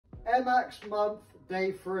Air Max month,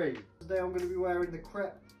 day 3. Today I'm going to be wearing the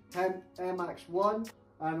Crepe Hemp Air Max 1, and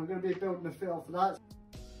I'm going to be building a fit off of that.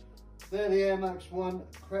 They're the Air Max 1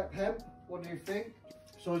 Crepe Hemp. What do you think?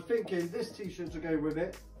 So I was thinking this t-shirt to go with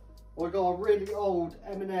it. I got a really old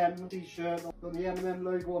M&M t-shirt, got the M&M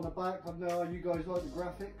logo on the back. I know you guys like the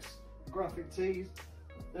graphics, the graphic tees.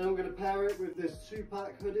 Then I'm going to pair it with this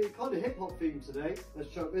 2-pack hoodie, kind of hip-hop theme today.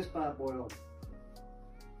 Let's chuck this bad boy on.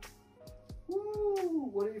 Woo!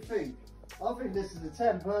 What do you think? I think this is a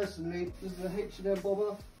 10 personally. This is a H&M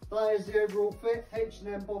bomber. That is the overall fit.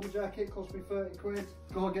 H&M bomber jacket, cost me 30 quid.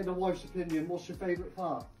 Gotta get the wife's opinion. What's your favourite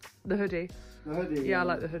part? The hoodie. The hoodie? Yeah, I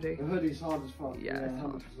like the hoodie. The hoodie's hard as fuck. Yeah, it's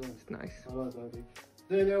hard. It's nice. I like the hoodie.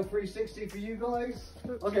 Daniel 360 for you guys.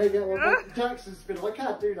 Okay, get one. Jackson's spin. I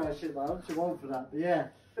can't do that shit, man. I'm too old for that. But yeah,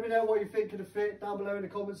 let me know what you think of the fit down below in the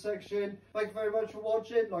comment section. Thank you very much for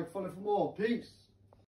watching. Like, follow for more. Peace.